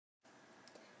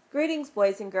Greetings,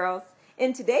 boys and girls.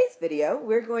 In today's video,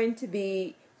 we're going to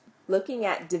be looking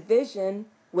at division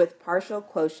with partial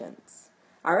quotients.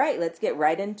 All right, let's get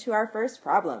right into our first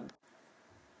problem.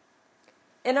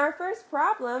 In our first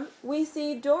problem, we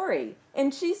see Dory,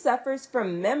 and she suffers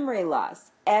from memory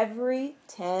loss every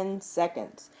 10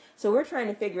 seconds. So we're trying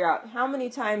to figure out how many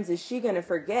times is she going to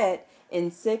forget in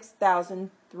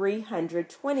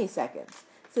 6,320 seconds.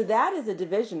 So that is a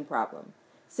division problem.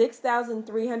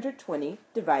 6,320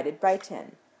 divided by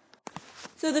 10.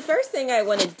 So the first thing I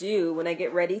want to do when I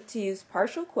get ready to use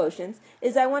partial quotients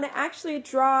is I want to actually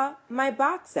draw my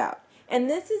box out. And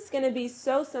this is going to be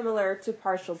so similar to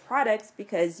partial products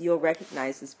because you'll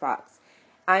recognize this box.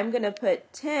 I'm going to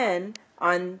put 10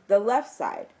 on the left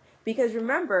side because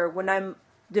remember, when I'm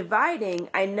dividing,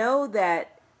 I know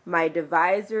that my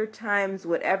divisor times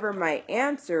whatever my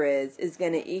answer is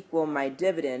going to equal my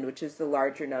dividend, which is the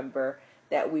larger number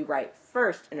that we write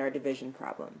first in our division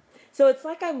problem. So it's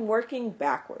like I'm working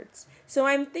backwards. So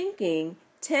I'm thinking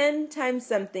 10 times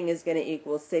something is going to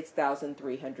equal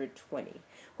 6,320.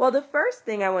 Well, the first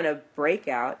thing I want to break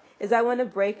out is I want to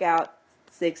break out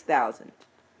 6,000.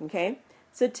 Okay?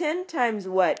 So 10 times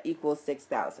what equals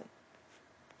 6,000?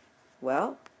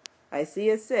 Well, I see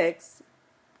a 6,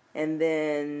 and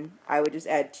then I would just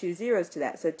add 2 zeros to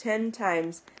that. So 10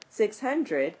 times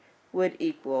 600 would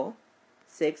equal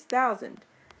 6,000.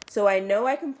 So I know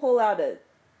I can pull out a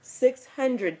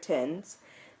 600 tens.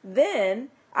 Then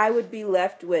I would be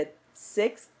left with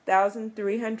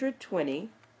 6,320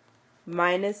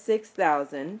 minus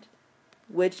 6,000,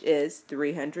 which is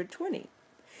 320.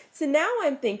 So now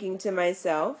I'm thinking to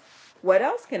myself, what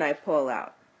else can I pull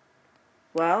out?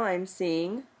 Well, I'm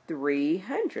seeing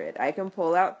 300. I can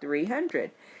pull out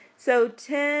 300. So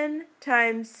 10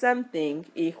 times something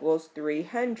equals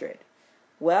 300.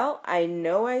 Well, I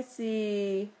know I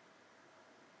see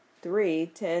 3.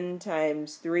 10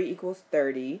 times 3 equals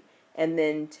 30. And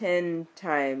then 10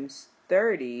 times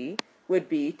 30 would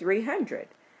be 300.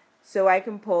 So I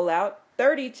can pull out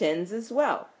 30 tens as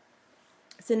well.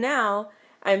 So now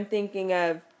I'm thinking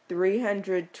of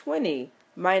 320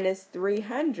 minus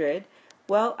 300.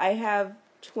 Well, I have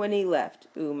 20 left.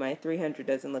 Ooh, my 300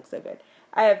 doesn't look so good.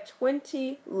 I have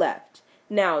 20 left.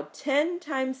 Now, 10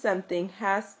 times something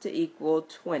has to equal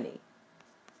 20.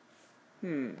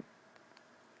 10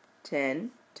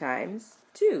 times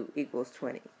 2 equals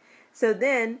 20. So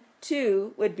then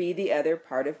 2 would be the other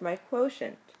part of my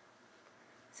quotient.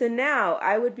 So now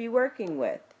I would be working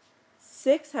with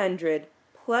 600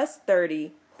 plus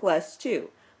 30 plus 2.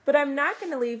 But I'm not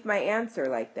going to leave my answer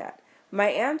like that. My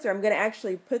answer, I'm going to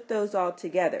actually put those all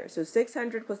together. So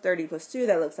 600 plus 30 plus 2,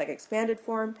 that looks like expanded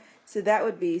form. So that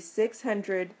would be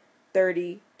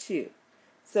 632.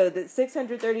 So that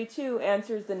 632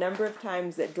 answers the number of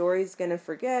times that Dory's going to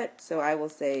forget. So I will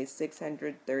say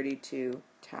 632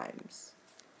 times.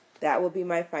 That will be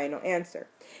my final answer.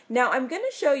 Now I'm going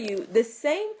to show you the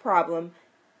same problem,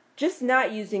 just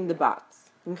not using the box.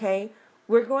 Okay?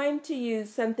 We're going to use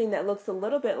something that looks a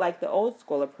little bit like the old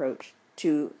school approach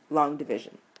to long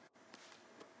division.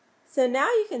 So now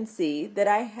you can see that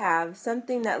I have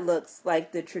something that looks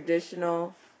like the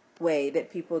traditional way that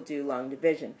people do long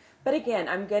division. But again,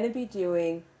 I'm going to be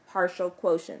doing partial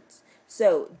quotients.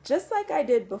 So just like I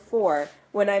did before,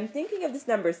 when I'm thinking of this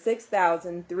number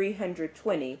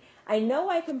 6,320, I know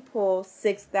I can pull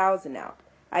 6,000 out.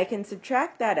 I can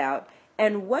subtract that out,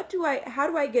 and how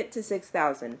do I get to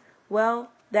 6,000? Well,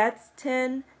 that's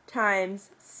 10 times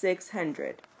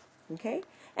 600. Okay?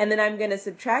 And then I'm going to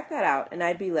subtract that out, and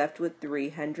I'd be left with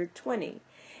 320.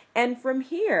 And from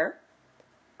here,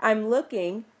 I'm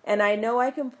looking, and I know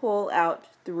I can pull out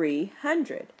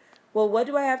 300. Well, what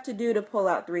do I have to do to pull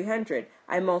out 300?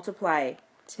 I multiply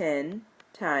 10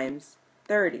 times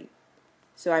 30.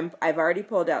 So I've already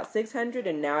pulled out 600,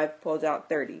 and now I've pulled out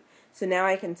 30. So now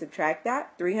I can subtract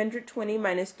that. 320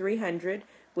 minus 300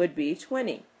 would be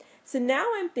 20. So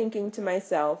now I'm thinking to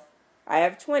myself, I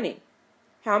have 20.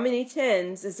 How many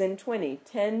tens is in 20?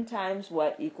 10 times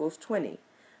what equals 20?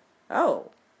 Oh,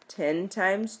 10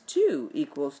 times 2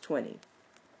 equals 20.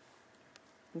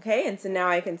 Okay, and so now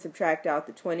I can subtract out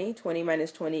the 20. 20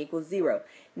 minus 20 equals 0.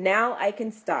 Now I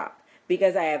can stop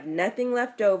because I have nothing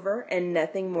left over and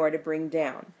nothing more to bring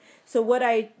down. So what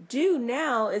I do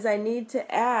now is I need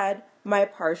to add my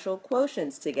partial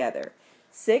quotients together.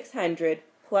 600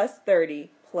 plus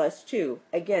 30 plus 2.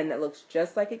 Again, that looks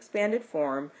just like expanded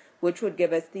form, which would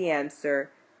give us the answer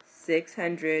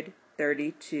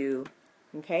 632.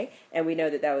 Okay, and we know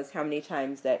that that was how many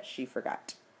times that she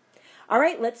forgot. All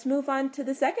right, let's move on to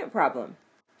the second problem.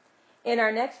 In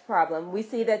our next problem, we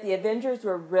see that the Avengers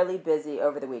were really busy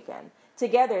over the weekend.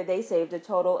 Together, they saved a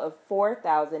total of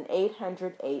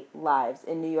 4,808 lives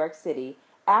in New York City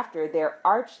after their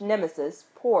arch nemesis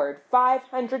poured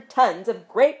 500 tons of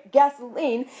grape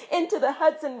gasoline into the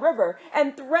Hudson River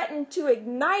and threatened to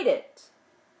ignite it.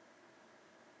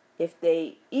 If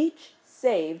they each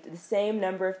saved the same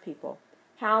number of people,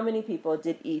 how many people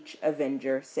did each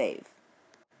Avenger save?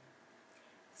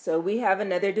 So we have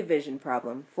another division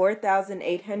problem,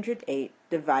 4,808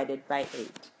 divided by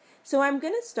 8. So I'm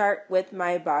going to start with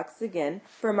my box again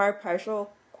from our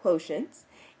partial quotients.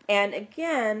 And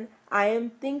again, I am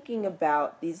thinking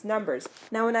about these numbers.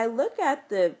 Now when I look at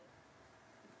the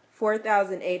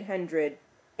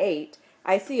 4,808,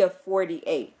 I see a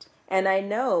 48. And I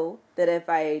know that if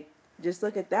I just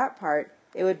look at that part,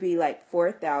 it would be like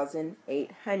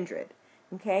 4,800.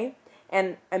 Okay?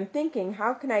 And I'm thinking,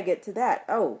 how can I get to that?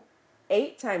 Oh,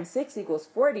 8 times 6 equals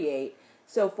 48.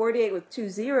 So 48 with 2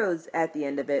 zeros at the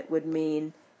end of it would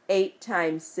mean 8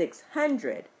 times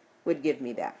 600 would give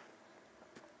me that.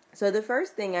 So the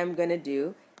first thing I'm going to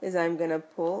do is I'm going to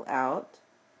pull out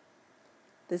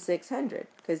the 600,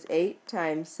 because 8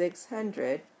 times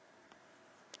 600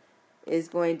 is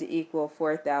going to equal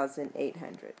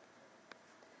 4,800.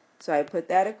 So I put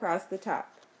that across the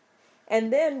top.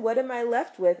 And then what am I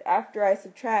left with after I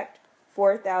subtract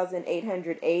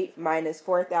 4,808 minus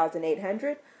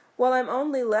 4,800? Well, I'm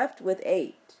only left with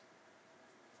 8.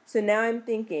 So now I'm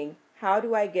thinking, how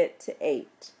do I get to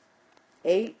 8?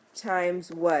 8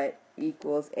 times what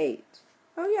equals 8?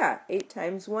 Oh yeah, 8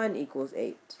 times 1 equals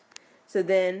 8. So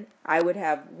then I would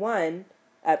have 1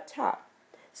 up top.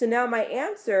 So now my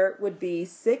answer would be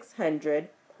 600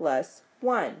 plus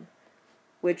 1,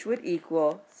 which would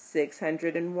equal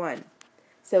 601.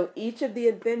 So each of the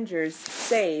Avengers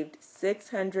saved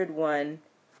 601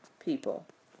 people.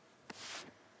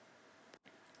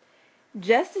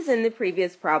 Just as in the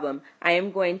previous problem, I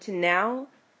am going to now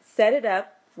set it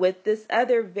up with this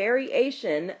other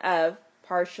variation of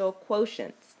partial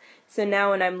quotients. So now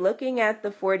when I'm looking at the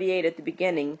 48 at the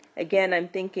beginning, again I'm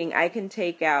thinking I can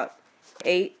take out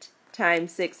 8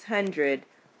 times 600,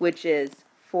 which is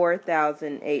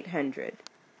 4,800.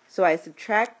 So I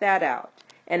subtract that out,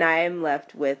 and I am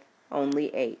left with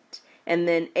only 8. And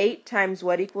then 8 times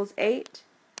what equals 8?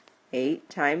 8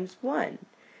 times 1.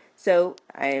 So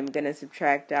I am going to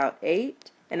subtract out 8,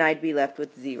 and I'd be left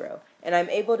with 0. And I'm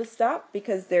able to stop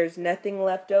because there's nothing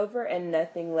left over and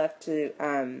nothing left to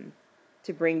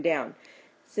bring down.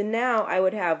 So now I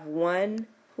would have 1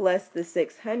 plus the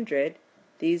 600.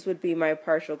 These would be my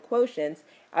partial quotients.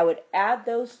 I would add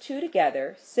those two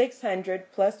together.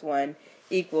 600 plus 1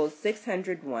 equals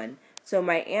 601. So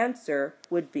my answer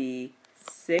would be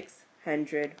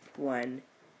 601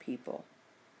 people.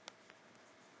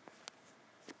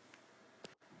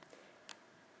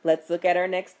 Let's look at our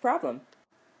next problem.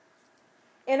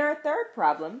 In our third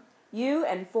problem, you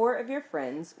and 4 of your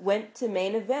friends went to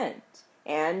main event,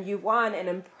 and you won an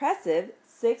impressive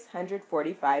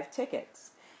 645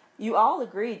 tickets. You all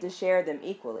agreed to share them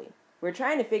equally. We're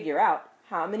trying to figure out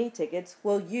how many tickets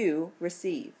will you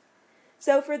receive.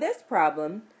 So for this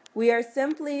problem, we are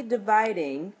simply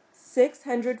dividing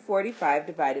 645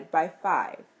 divided by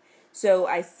 5. So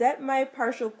I set my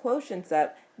partial quotients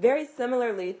up very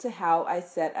similarly to how I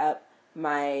set up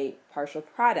my partial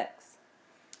products.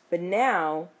 But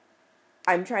now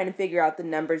I'm trying to figure out the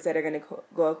numbers that are going to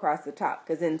go across the top,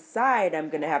 because inside I'm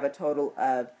going to have a total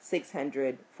of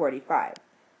 645.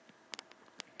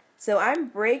 So I'm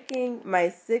breaking my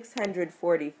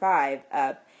 645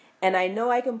 up, and I know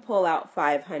I can pull out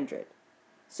 500.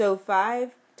 So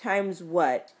 5 times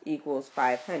what equals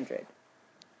 500?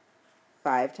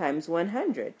 5 times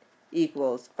 100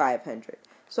 equals 500.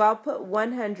 So I'll put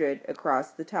 100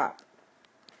 across the top.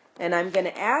 And I'm going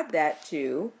to add that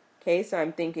to, okay, so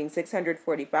I'm thinking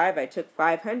 645, I took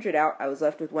 500 out, I was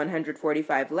left with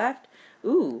 145 left.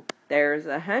 Ooh, there's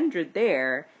 100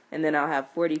 there, and then I'll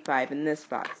have 45 in this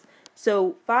box.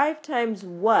 So 5 times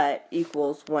what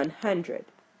equals 100?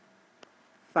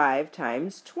 5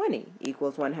 times 20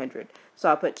 equals 100. So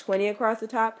I'll put 20 across the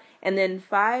top, and then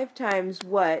 5 times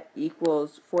what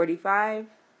equals 45?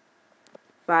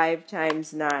 5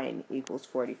 times 9 equals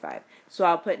 45. So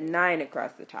I'll put 9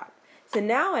 across the top. So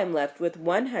now I'm left with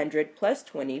 100 plus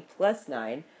 20 plus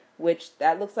 9, which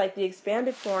that looks like the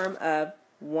expanded form of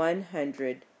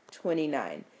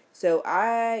 129. So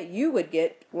you would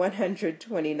get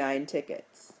 129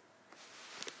 tickets.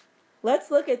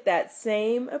 Let's look at that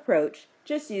same approach,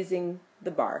 just using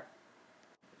the bar.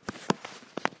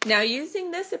 Now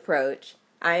using this approach,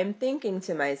 I am thinking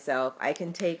to myself, I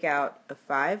can take out a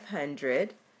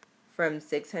 500 from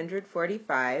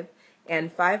 645,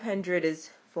 and 500 is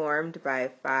formed by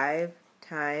 5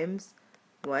 times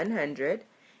 100,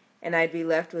 and I'd be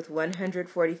left with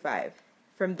 145.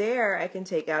 From there, I can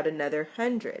take out another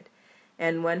 100,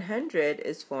 and 100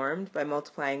 is formed by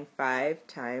multiplying 5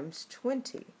 times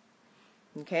 20.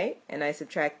 Okay, and I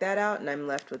subtract that out, and I'm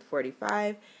left with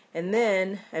 45, and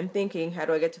then I'm thinking, how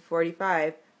do I get to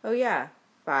 45? Oh yeah,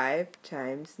 5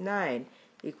 times 9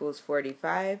 equals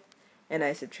 45, and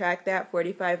I subtract that.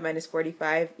 45 minus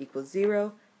 45 equals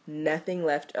 0. Nothing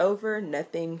left over,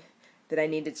 nothing that I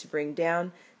needed to bring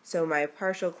down, so my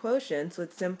partial quotients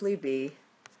would simply be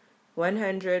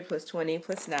 100 plus 20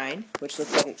 plus 9, which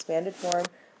looks like expanded form,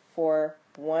 for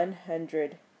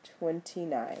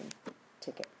 129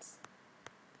 tickets.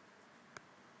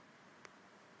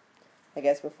 I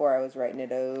guess before I was writing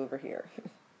it over here.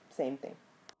 Same thing.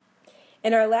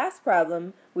 In our last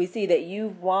problem, we see that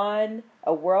you've won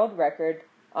a world record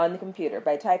on the computer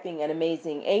by typing an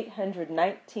amazing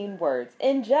 819 words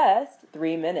in just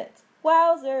 3 minutes.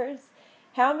 Wowzers!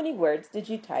 How many words did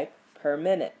you type per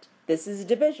minute? This is a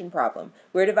division problem.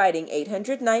 We're dividing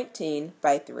 819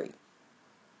 by 3.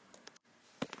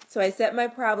 So I set my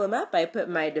problem up. I put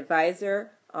my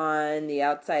divisor on the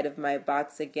outside of my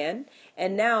box again.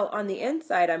 And now on the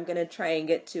inside, I'm going to try and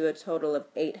get to a total of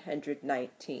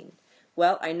 819.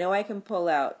 Well, I know I can pull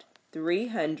out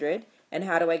 300. And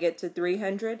how do I get to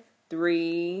 300?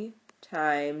 3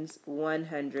 times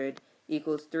 100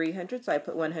 equals 300. So I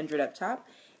put 100 up top.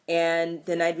 And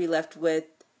then I'd be left with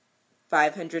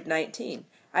 519.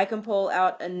 I can pull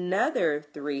out another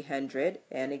 300,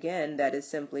 and again, that is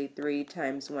simply 3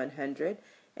 times 100,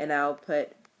 and I'll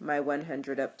put my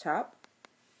 100 up top.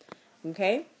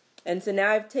 Okay, and so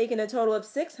now I've taken a total of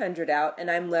 600 out, and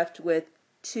I'm left with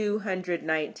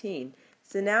 219.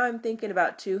 So now I'm thinking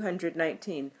about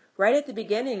 219. Right at the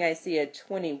beginning, I see a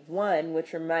 21,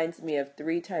 which reminds me of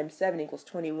 3 times 7 equals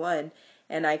 21,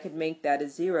 and I could make that a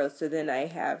 0, so then I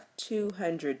have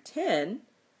 210.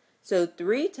 So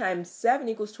 3 times 7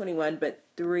 equals 21, but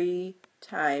 3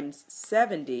 times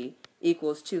 70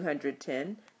 equals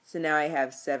 210. So now I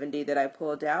have 70 that I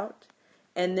pulled out.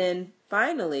 And then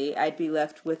finally, I'd be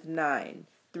left with 9.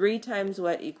 3 times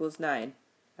what equals 9?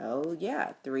 Oh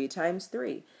yeah, 3 times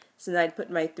 3. So then I'd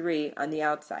put my 3 on the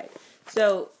outside.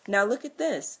 So now look at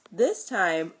this. This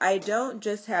time, I don't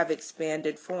just have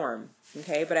expanded form,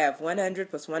 okay, but I have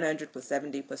 100 plus 100 plus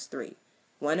 70 plus 3.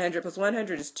 100 plus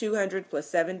 100 is 200 plus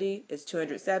 70 is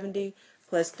 270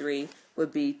 plus 3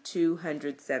 would be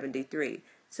 273.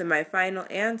 So my final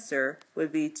answer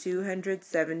would be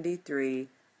 273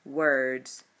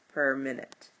 words per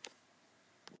minute.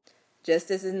 Just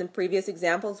as in the previous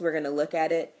examples, we're going to look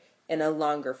at it in a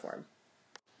longer form.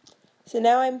 So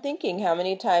now I'm thinking, how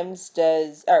many times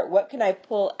what can I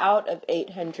pull out of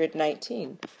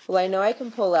 819? Well, I know I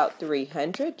can pull out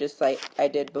 300, just like I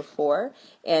did before,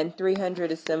 and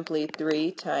 300 is simply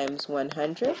 3 times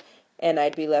 100, and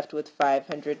I'd be left with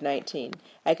 519.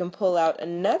 I can pull out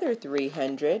another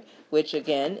 300, which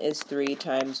again is 3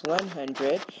 times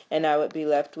 100, and I would be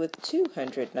left with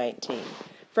 219.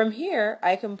 From here,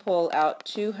 I can pull out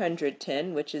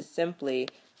 210, which is simply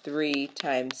 3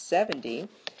 times 70,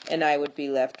 and I would be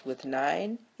left with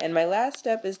 9. And my last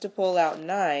step is to pull out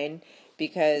 9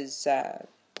 because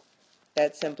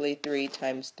that's simply 3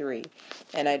 times 3,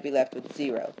 and I'd be left with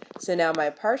 0. So now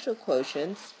my partial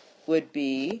quotients would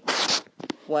be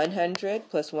 100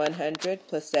 plus 100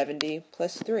 plus 70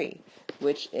 plus 3,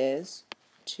 which is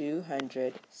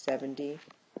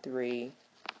 273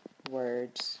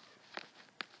 words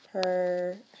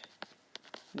per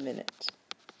minute.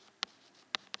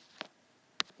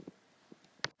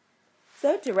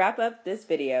 So to wrap up this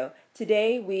video,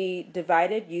 today we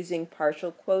divided using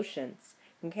partial quotients,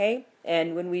 okay?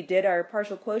 And when we did our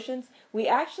partial quotients, we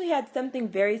actually had something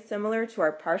very similar to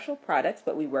our partial products,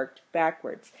 but we worked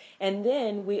backwards. And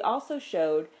then we also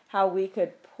showed how we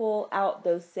could pull out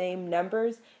those same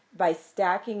numbers by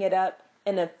stacking it up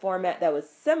in a format that was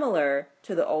similar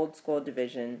to the old school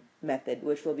division method,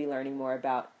 which we'll be learning more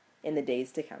about in the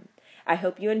days to come. I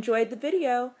hope you enjoyed the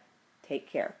video. Take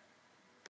care.